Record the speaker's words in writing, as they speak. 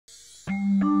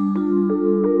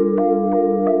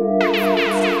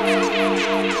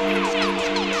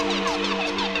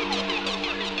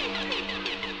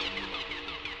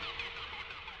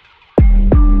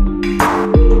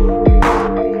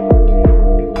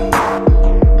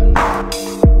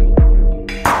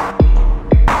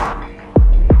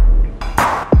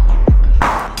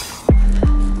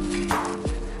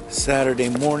Saturday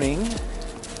morning,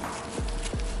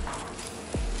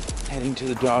 heading to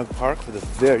the dog park with a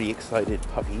very excited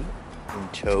puppy in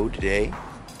tow today.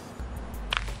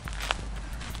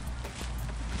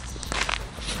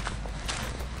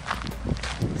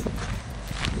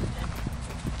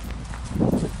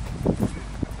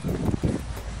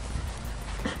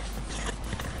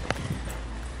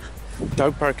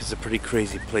 Dog park is a pretty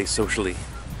crazy place socially.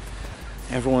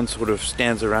 Everyone sort of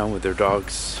stands around with their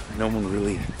dogs. No one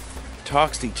really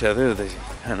talks to each other. They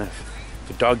kind of, if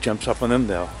a dog jumps up on them,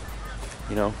 they'll,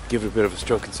 you know, give it a bit of a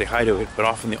stroke and say hi to it. But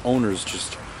often the owners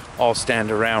just all stand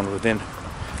around within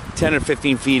 10 or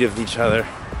 15 feet of each other,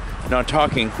 not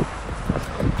talking,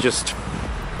 just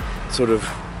sort of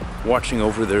watching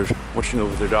over their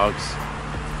dogs.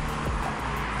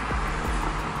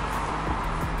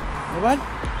 Hey bud?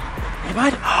 Hey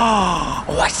bud? Oh,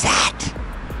 what's that?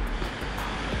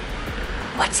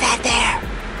 What's that there?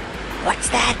 What's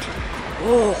that?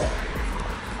 Oh,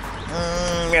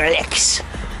 licks.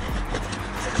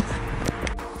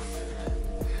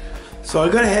 So I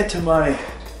gotta head to my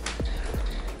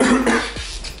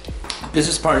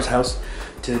business partner's house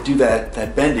to do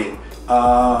that bending.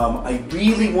 I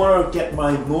really want to get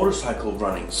my motorcycle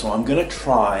running, so I'm gonna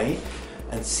try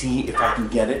and see if I can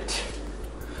get it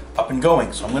up and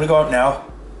going. So I'm gonna go out now,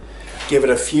 give it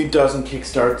a few dozen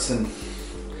kickstarts, and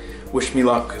wish me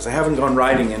luck, because I haven't gone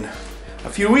riding in a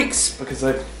few weeks because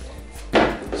I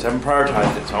just haven't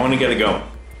prioritized it. So I want to get it going.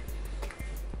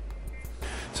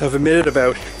 So I've omitted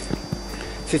about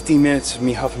 15 minutes of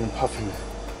me huffing and puffing,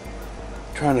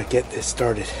 trying to get this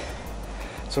started.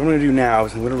 So what I'm going to do now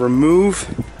is I'm going to remove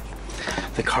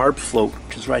the carb float,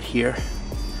 which is right here.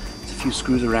 There's a few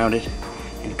screws around it,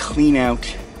 and clean out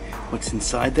what's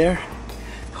inside there.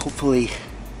 Hopefully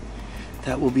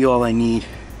that will be all I need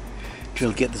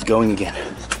to get this going again.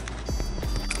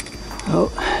 Oh.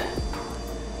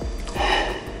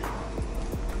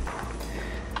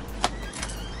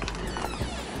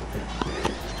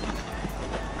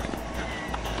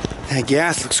 That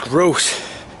gas looks gross.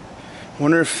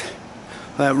 Wonder if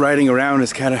that riding around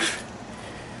has kind of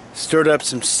stirred up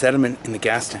some sediment in the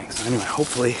gas tank. So anyway,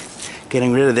 hopefully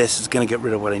getting rid of this is gonna get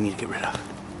rid of what I need to get rid of.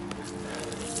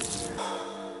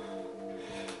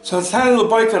 So this tiny little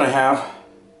bike that I have,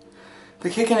 the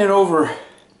kicking it over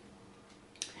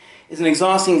is an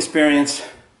exhausting experience,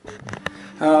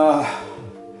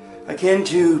 akin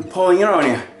to pulling in on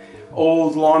you.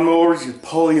 Old lawnmowers, you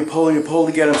pull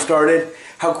to get them started.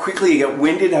 How quickly you get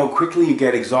winded, how quickly you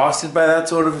get exhausted by that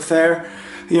sort of affair.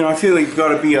 You know, I feel like you've got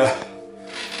to be a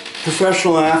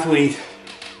professional athlete,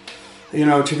 you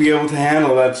know, to be able to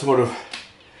handle that sort of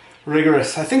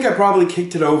rigorous. I think I probably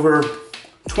kicked it over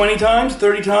 20 times,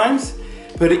 30 times,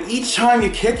 but each time you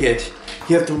kick it,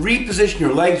 you have to reposition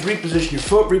your legs, reposition your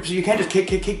foot, you can't just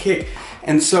kick.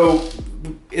 And so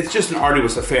it's just an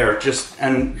arduous affair.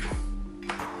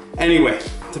 Anyway,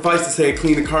 suffice to say,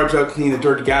 clean the carbs out, clean the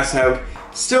dirty gas out.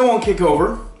 Still won't kick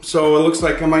over, so it looks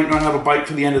like I might not have a bike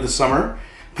for the end of the summer,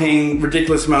 paying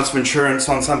ridiculous amounts of insurance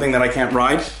on something that I can't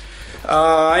ride.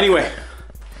 Anyway,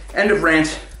 end of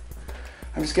rant.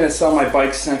 I'm just gonna sell my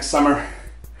bikes next summer,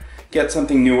 get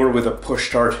something newer with a push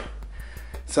start,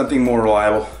 something more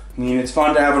reliable. I mean, it's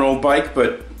fun to have an old bike,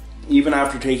 but even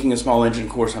after taking a small engine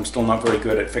course, I'm still not very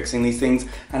good at fixing these things,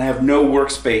 and I have no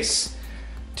workspace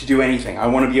to do anything. I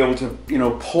want to be able to, you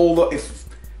know, pull the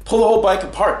whole bike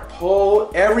apart,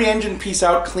 pull every engine piece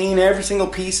out, clean every single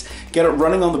piece, get it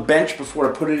running on the bench before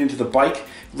I put it into the bike,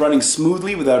 running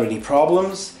smoothly without any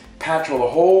problems, patch all the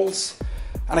holes,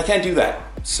 and I can't do that.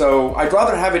 So I'd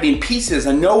rather have it in pieces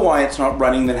and know why it's not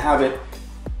running than have it,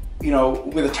 you know,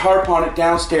 with a tarp on it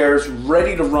downstairs,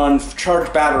 ready to run,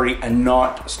 charged battery, and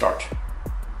not start.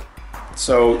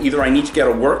 So either I need to get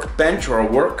a workbench or a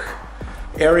work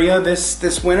area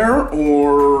this winter,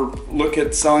 or look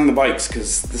at selling the bikes,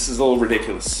 because this is a little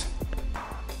ridiculous.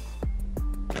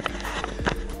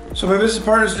 So my business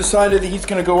partner's decided that he's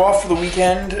going to go off for the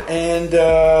weekend, and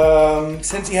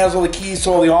since he has all the keys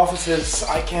to all the offices,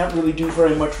 I can't really do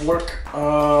very much work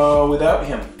without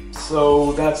him.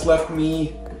 So that's left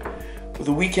me with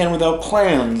a weekend without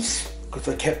plans, because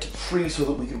I kept it free so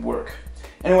that we could work.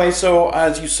 Anyway, so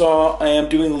as you saw, I am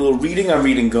doing a little reading. I'm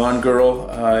reading Gone Girl.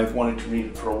 I've wanted to read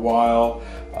it for a while.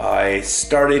 I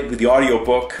started with the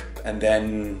audiobook, and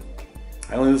then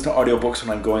I only listen to audiobooks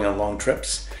when I'm going on long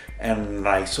trips. And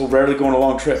I so rarely go on a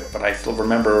long trip, but I still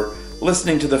remember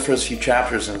listening to the first few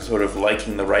chapters and sort of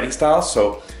liking the writing style.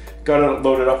 So got it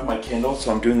loaded up on my Kindle,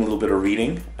 so I'm doing a little bit of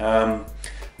reading.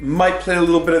 Might play a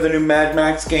little bit of the new Mad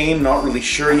Max game, not really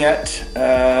sure yet.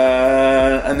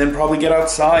 And then probably get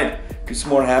outside, do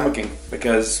some more hammocking,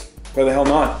 because why the hell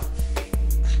not?